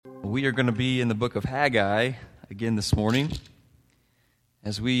We are going to be in the book of Haggai again this morning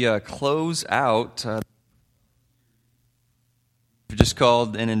as we close out just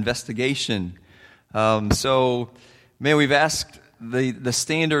called an investigation. We've asked the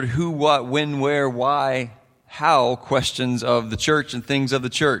standard who, what, when, where, why, how questions of the church and things of the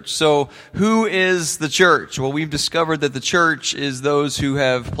church. So who is the church? Well, we've discovered that the church is those who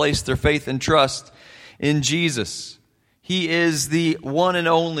have placed their faith and trust in Jesus. He is the one and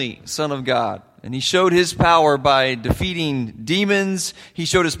only Son of God. And He showed His power by defeating demons. He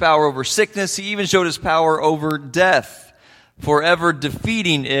showed His power over sickness. He even showed His power over death, forever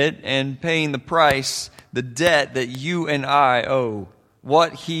defeating it and paying the price, the debt that you and I owe.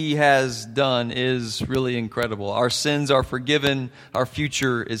 What He has done is really incredible. Our sins are forgiven. Our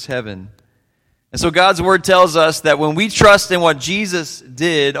future is heaven. And so God's Word tells us that when we trust in what Jesus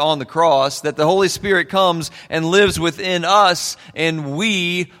did on the cross, that the Holy Spirit comes and lives within us, and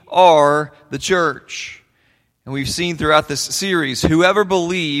we are the church. And we've seen throughout this series, whoever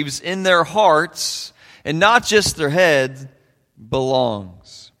believes in their hearts, and not just their head,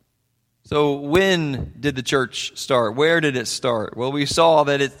 belongs. So when did the church start? Where did it start? Well, we saw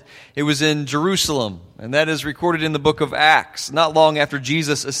that it was in Jerusalem, and that is recorded in the book of Acts, not long after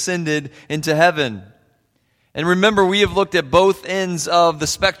Jesus ascended into heaven. And remember, we have looked at both ends of the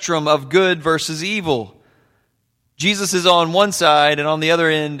spectrum of good versus evil. Jesus is on one side, and on the other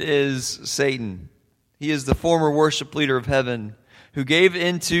end is Satan. He is the former worship leader of heaven, who gave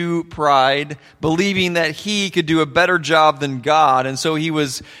into pride, believing that he could do a better job than God. And so he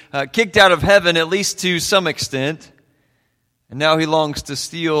was kicked out of heaven, at least to some extent. And now he longs to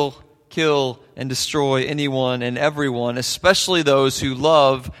steal, kill, and destroy anyone and everyone, especially those who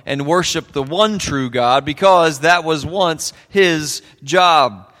love and worship the one true God, because that was once his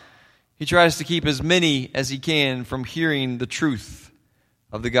job. He tries to keep as many as he can from hearing the truth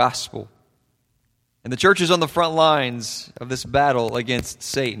of the gospel. And the church is on the front lines of this battle against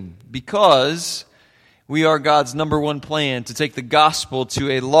Satan because we are God's number one plan to take the gospel to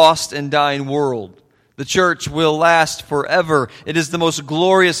a lost and dying world. The church will last forever. It is the most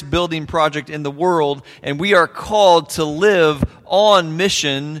glorious building project in the world, and we are called to live on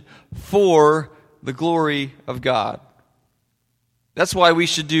mission for the glory of God. That's why we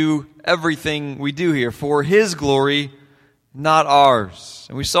should do everything we do here for His glory, not ours.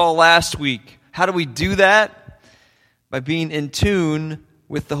 And we saw last week, how do we do that? By being in tune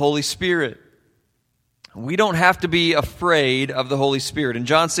with the Holy Spirit. We don't have to be afraid of the Holy Spirit. In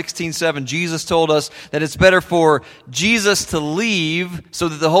John 16:7, Jesus told us that it's better for Jesus to leave so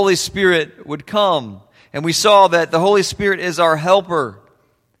that the Holy Spirit would come. And we saw that the Holy Spirit is our helper.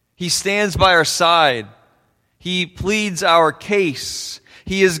 He stands by our side. He pleads our case.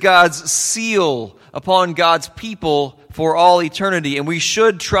 He is God's seal upon God's people for all eternity, and we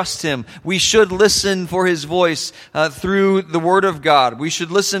should trust Him. We should listen for His voice through the Word of God. We should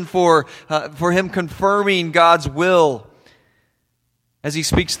listen for Him confirming God's will as He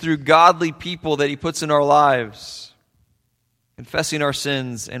speaks through godly people that He puts in our lives, confessing our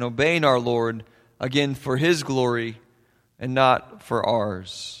sins and obeying our Lord, again, for His glory and not for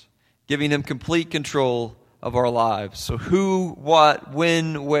ours, giving Him complete control of our lives. So who, what,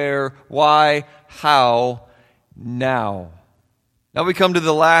 when, where, why, how, now. Now we come to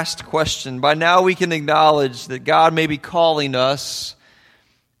the last question. By now we can acknowledge that God may be calling us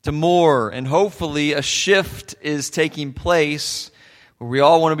to more, and hopefully a shift is taking place where we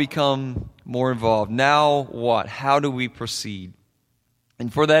all want to become more involved. Now what? How do we proceed?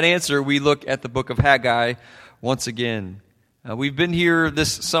 And for that answer, we look at the book of Haggai once again. We've been here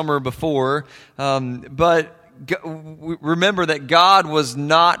this summer before, but remember that God was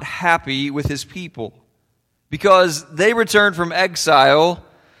not happy with His people, because they returned from exile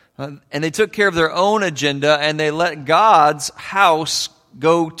and they took care of their own agenda and they let God's house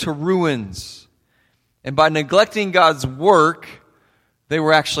go to ruins. And by neglecting God's work, they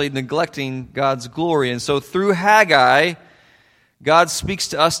were actually neglecting God's glory. And so through Haggai, God speaks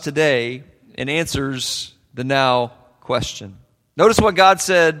to us today and answers the now question. Notice what God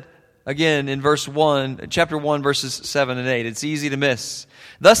said again in chapter 1, verses 7 and 8. It's easy to miss.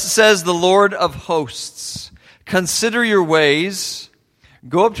 Thus says the Lord of hosts, consider your ways,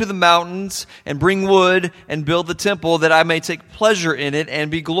 go up to the mountains and bring wood and build the temple that I may take pleasure in it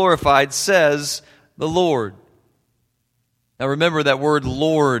and be glorified, says the Lord. Now remember that word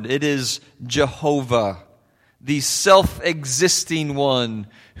Lord, it is Jehovah, the self-existing one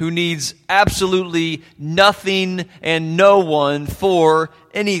who needs absolutely nothing and no one for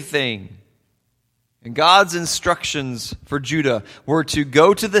anything. And God's instructions for Judah were to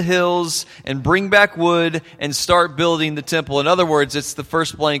go to the hills and bring back wood and start building the temple. In other words, it's the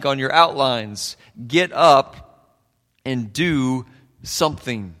first blank on your outlines. Get up and do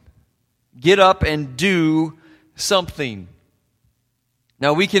something. Get up and do something.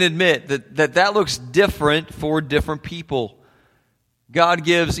 Now we can admit that looks different for different people. God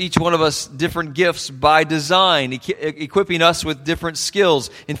gives each one of us different gifts by design, equipping us with different skills.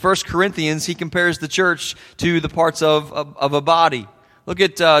 In 1 Corinthians, he compares the church to the parts of a body. Look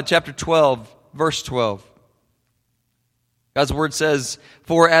at chapter 12, verse 12. God's word says,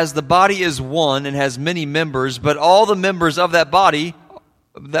 "For as the body is one and has many members, but all the members of that body,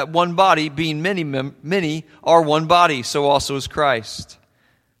 that one body, being many, are one body, so also is Christ."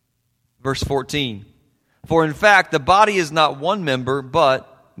 Verse 14. "For in fact, the body is not one member,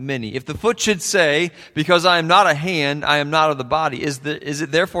 but many. If the foot should say, because I am not a hand, I am not of the body, is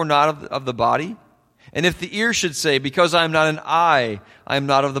it therefore not of the body? And if the ear should say, because I am not an eye, I am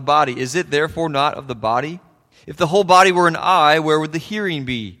not of the body, is it therefore not of the body? If the whole body were an eye, where would the hearing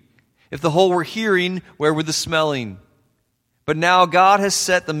be? If the whole were hearing, where would the smelling? But now God has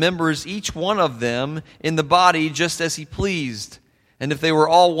set the members, each one of them, in the body just as he pleased. And if they were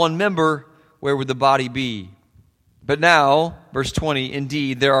all one member, where would the body be? But now," verse 20,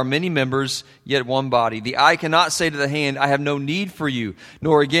 "indeed, there are many members, yet one body. The eye cannot say to the hand, I have no need for you,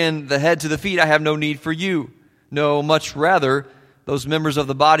 nor again the head to the feet, I have no need for you. No, much rather, those members of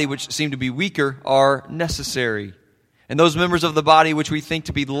the body which seem to be weaker are necessary. And those members of the body which we think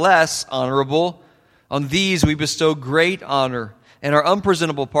to be less honorable, on these we bestow great honor. And our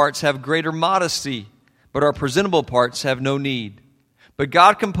unpresentable parts have greater modesty, but our presentable parts have no need. But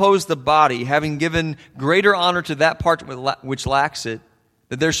God composed the body, having given greater honor to that part which lacks it,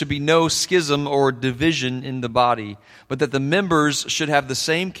 that there should be no schism or division in the body, but that the members should have the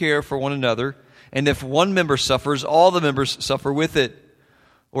same care for one another. And if one member suffers, all the members suffer with it.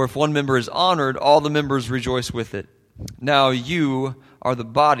 Or if one member is honored, all the members rejoice with it. Now you are the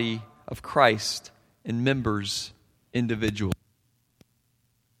body of Christ, and members individually."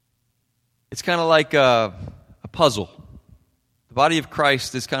 It's kind of like a puzzle. The body of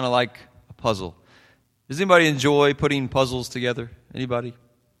Christ is kind of like a puzzle. Does anybody enjoy putting puzzles together? Anybody?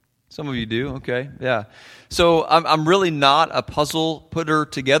 Some of you do. Okay, yeah. So I'm really not a puzzle putter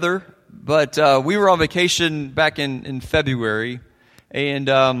together, but we were on vacation back in February, and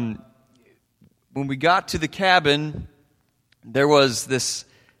when we got to the cabin, there was this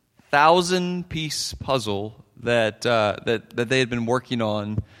 1,000-piece puzzle that they had been working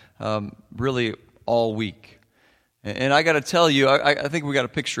on really all week. And I got to tell you, I think we got a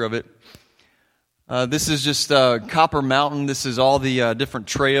picture of it. This is just Copper Mountain. This is all the different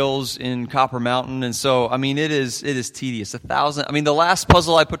trails in Copper Mountain. And so, I mean, it is tedious. 1,000. I mean, the last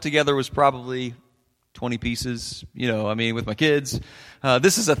puzzle I put together was probably 20 pieces, with my kids.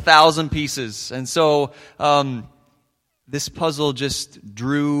 This is 1,000 pieces. And so, this puzzle just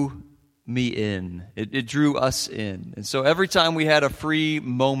drew me in. It drew us in. And so every time we had a free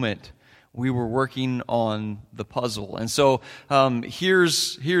moment, we were working on the puzzle. And so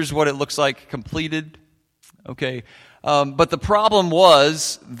here's what it looks like completed. Okay. But the problem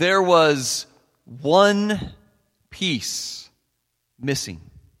was there was one piece missing.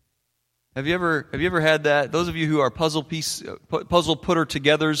 Have you ever had that? Those of you who are puzzle putter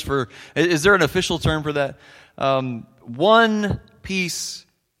togethers is there an official term for that? One piece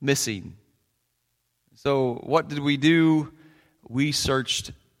missing. So what did we do? We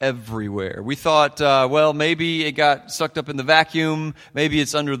searched everywhere. We thought, maybe it got sucked up in the vacuum. Maybe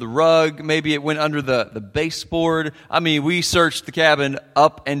it's under the rug. Maybe it went under the baseboard. I mean, we searched the cabin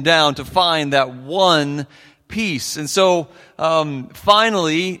up and down to find that one piece. And so,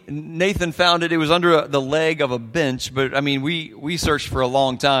 finally, Nathan found it. It was under the leg of a bench. But, I mean, we searched for a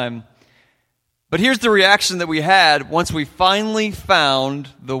long time. But here's the reaction that we had once we finally found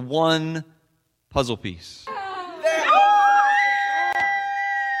the one puzzle piece.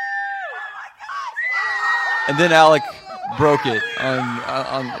 And then Alec broke it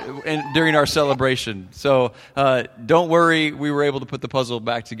during our celebration. So don't worry, we were able to put the puzzle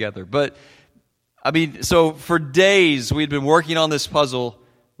back together. But I mean, so for days we'd been working on this puzzle.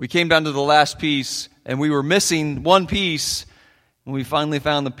 We came down to the last piece, and we were missing one piece. When we finally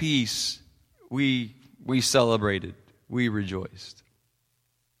found the piece, we celebrated. We rejoiced.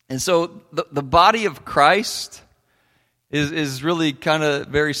 And so the body of Christ is really kind of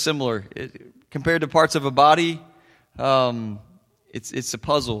very similar. Compared to parts of a body, it's a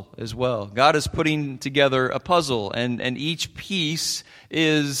puzzle as well. God is putting together a puzzle, and each piece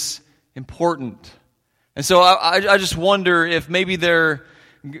is important. And so I just wonder if maybe there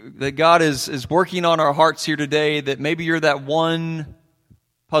that God is working on our hearts here today, that maybe you're that one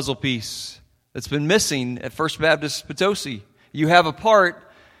puzzle piece that's been missing at First Baptist Potosi. You have a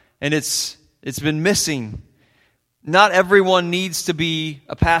part, and it's been missing. Not everyone needs to be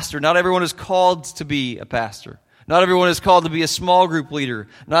a pastor. Not everyone is called to be a pastor. Not everyone is called to be a small group leader.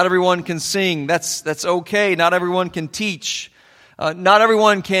 Not everyone can sing. That's okay. Not everyone can teach. Not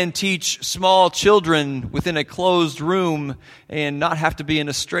everyone can teach small children within a closed room and not have to be in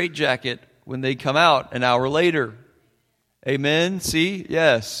a straitjacket when they come out an hour later. Amen? See?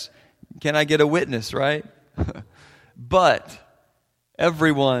 Yes. Can I get a witness, right? But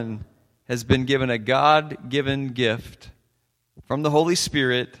everyone has been given a God-given gift from the Holy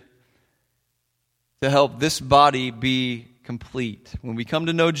Spirit to help this body be complete. When we come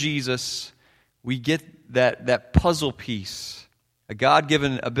to know Jesus, we get that puzzle piece, a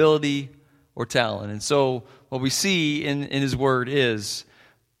God-given ability or talent. And so what we see in His Word is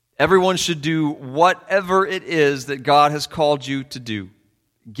everyone should do whatever it is that God has called you to do.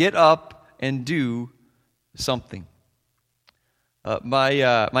 Get up and do something. My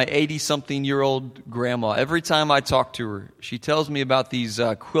 80-something-year-old grandma, every time I talk to her, she tells me about these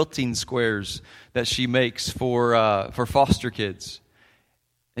quilting squares that she makes for foster kids.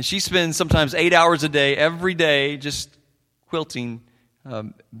 And she spends sometimes 8 hours a day, every day, just quilting,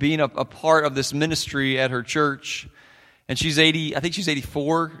 being a part of this ministry at her church. And she's 80, I think she's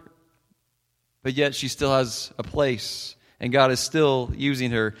 84, but yet she still has a place. And God is still using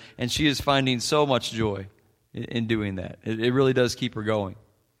her, and she is finding so much joy in doing that. It really does keep her going.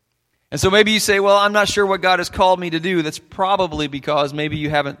 And so maybe you say, well, I'm not sure what God has called me to do. That's probably because maybe you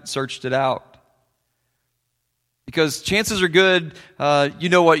haven't searched it out. Because chances are good, you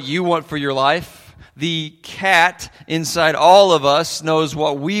know what you want for your life. The cat inside all of us knows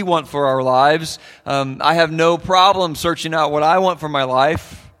what we want for our lives. I have no problem searching out what I want for my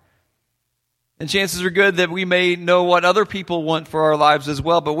life. And chances are good that we may know what other people want for our lives as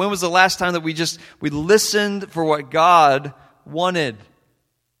well. But when was the last time that we listened for what God wanted?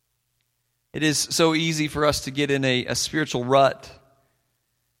 It is so easy for us to get in a spiritual rut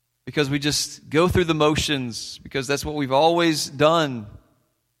because we just go through the motions because that's what we've always done.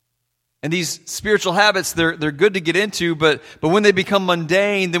 And these spiritual habits, they're good to get into, but when they become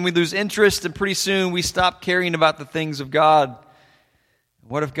mundane, then we lose interest, and pretty soon we stop caring about the things of God.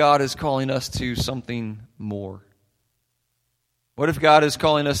 What if God is calling us to something more? What if God is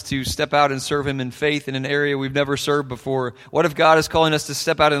calling us to step out and serve Him in faith in an area we've never served before? What if God is calling us to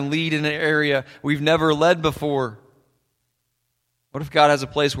step out and lead in an area we've never led before? What if God has a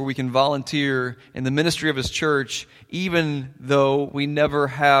place where we can volunteer in the ministry of His church even though we never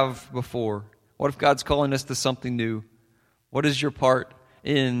have before? What if God's calling us to something new? What is your part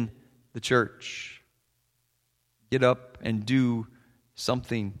in the church? Get up and do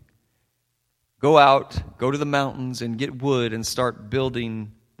something. Go out, go to the mountains and get wood and start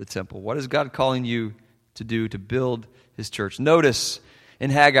building the temple. What is God calling you to do to build His church? Notice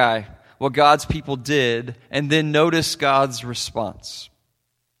in Haggai what God's people did, and then notice God's response.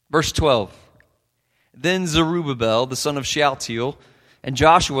 Verse 12. Then Zerubbabel, the son of Shealtiel, and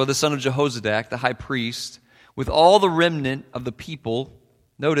Joshua, the son of Jehozadak, the high priest, with all the remnant of the people,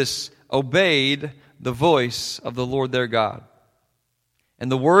 notice, obeyed the voice of the Lord their God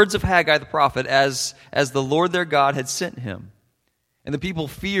and the words of Haggai the prophet as the Lord their God had sent him. And the people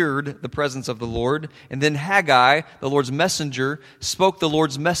feared the presence of the Lord. And then Haggai, the Lord's messenger, spoke the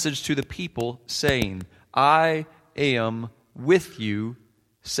Lord's message to the people, saying, I am with you,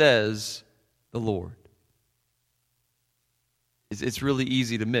 says the Lord. It's really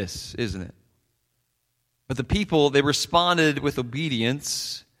easy to miss, isn't it? But the people, they responded with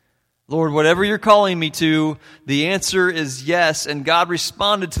obedience. Lord, whatever you're calling me to, the answer is yes. And God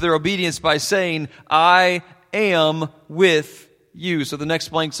responded to their obedience by saying, I am with you. So the next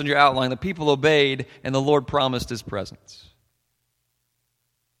blank's on your outline. The people obeyed, and the Lord promised His presence.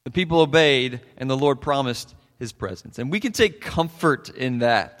 The people obeyed, and the Lord promised His presence. And we can take comfort in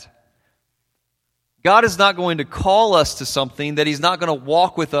that. God is not going to call us to something that He's not going to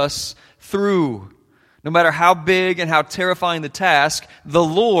walk with us through. No matter how big and how terrifying the task, the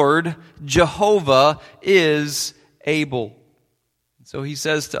Lord, Jehovah, is able. So He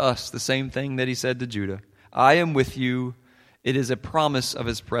says to us the same thing that He said to Judah. I am with you. It is a promise of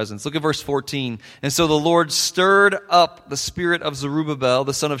His presence. Look at verse 14. And so the Lord stirred up the spirit of Zerubbabel,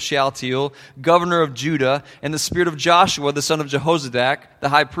 the son of Shealtiel, governor of Judah, and the spirit of Joshua, the son of Jehozadak, the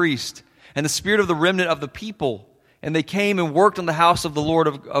high priest, and the spirit of the remnant of the people. And they came and worked on the house of the Lord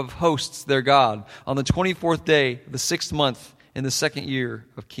of hosts, their God, on the 24th day of the 6th month in the 2nd year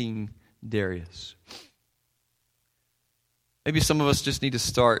of King Darius. Maybe some of us just need to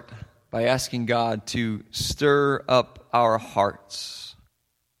start by asking God to stir up our hearts,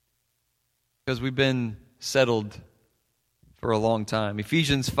 because we've been settled for a long time.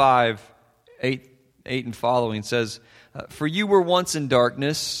 Ephesians 5:8 and following says, "For you were once in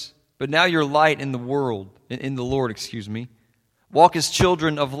darkness, but now you're light in the world, in the Lord, Walk as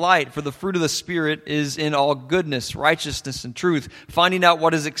children of light, for the fruit of the Spirit is in all goodness, righteousness, and truth, finding out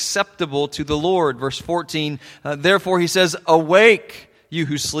what is acceptable to the Lord." Verse 14, "Therefore he says, awake, you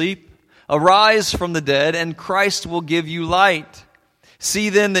who sleep, arise from the dead, and Christ will give you light. See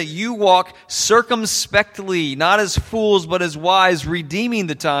then that you walk circumspectly, not as fools, but as wise, redeeming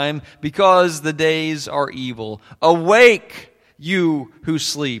the time, because the days are evil. Awake, you who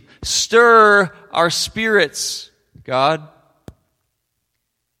sleep. Stir our spirits, God."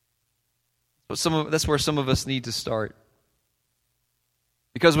 That's where some of us need to start.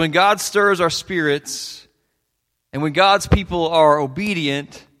 Because when God stirs our spirits, and when God's people are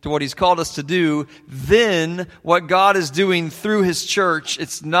obedient to what He's called us to do, then what God is doing through His church,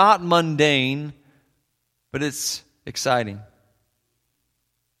 it's not mundane, but it's exciting.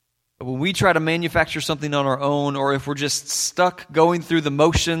 But when we try to manufacture something on our own, or if we're just stuck going through the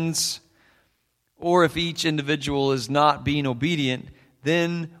motions, or if each individual is not being obedient,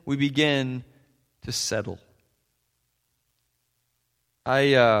 then we begin to settle.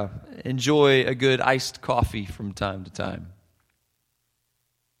 I enjoy a good iced coffee from time to time.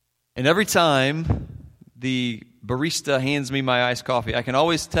 And every time the barista hands me my iced coffee, I can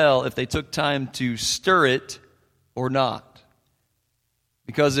always tell if they took time to stir it or not.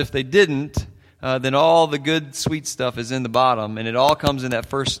 Because if they didn't, then all the good sweet stuff is in the bottom, and it all comes in that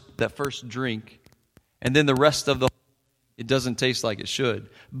first drink. And then the rest of it doesn't taste like it should.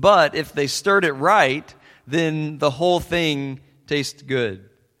 But if they stirred it right, then the whole thing tastes good.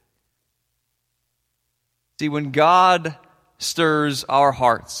 See, when God stirs our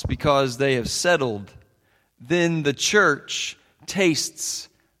hearts because they have settled, then the church tastes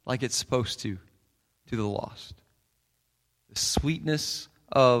like it's supposed to the lost. The sweetness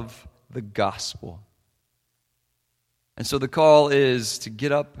of the gospel. And so the call is to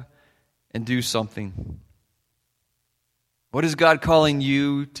get up and do something. What is God calling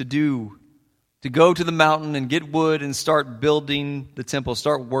you to do? To go to the mountain and get wood and start building the temple,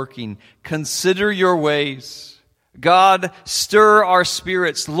 start working. Consider your ways. God, stir our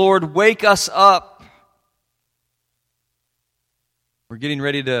spirits. Lord, wake us up. We're getting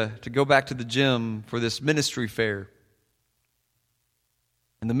ready to go back to the gym for this ministry fair.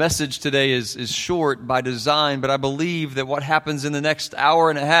 And the message today is short by design, but I believe that what happens in the next hour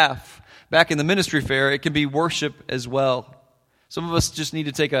and a half back in the ministry fair, it can be worship as well. Some of us just need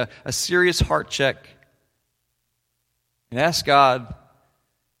to take a serious heart check and ask God,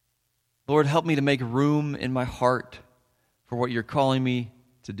 Lord, help me to make room in my heart for what you're calling me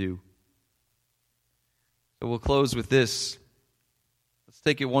to do. So we'll close with this. Let's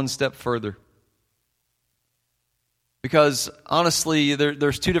take it one step further. Because honestly,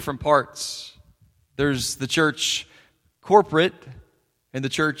 there's two different parts. There's the church corporate and the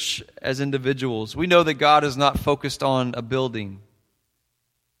church as individuals. We know that God is not focused on a building.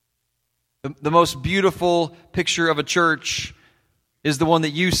 The most beautiful picture of a church is the one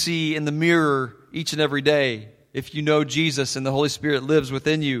that you see in the mirror each and every day if you know Jesus and the Holy Spirit lives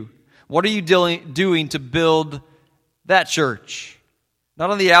within you. What are you doing to build that church? Not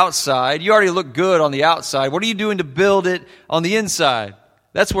on the outside. You already look good on the outside. What are you doing to build it on the inside?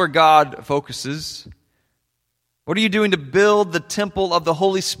 That's where God focuses. What are you doing to build the temple of the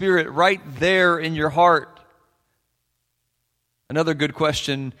Holy Spirit right there in your heart? Another good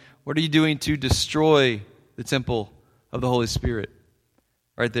question, what are you doing to destroy the temple of the Holy Spirit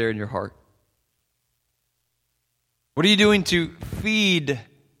right there in your heart? What are you doing to feed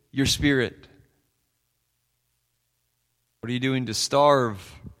your spirit? What are you doing to starve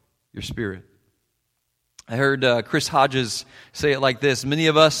your spirit? I heard Chris Hodges say it like this: many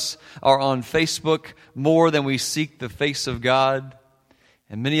of us are on Facebook more than we seek the face of God,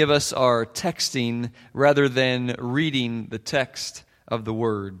 and many of us are texting rather than reading the text of the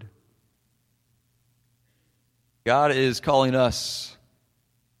Word. God is calling us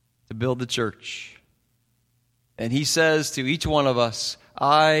to build the church, and He says to each one of us,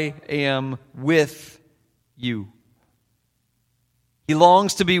 I am with you. He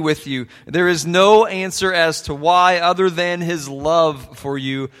longs to be with you. There is no answer as to why other than His love for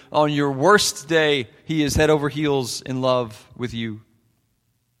you. On your worst day, He is head over heels in love with you.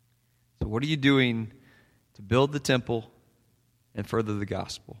 So what are you doing to build the temple and further the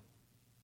gospel?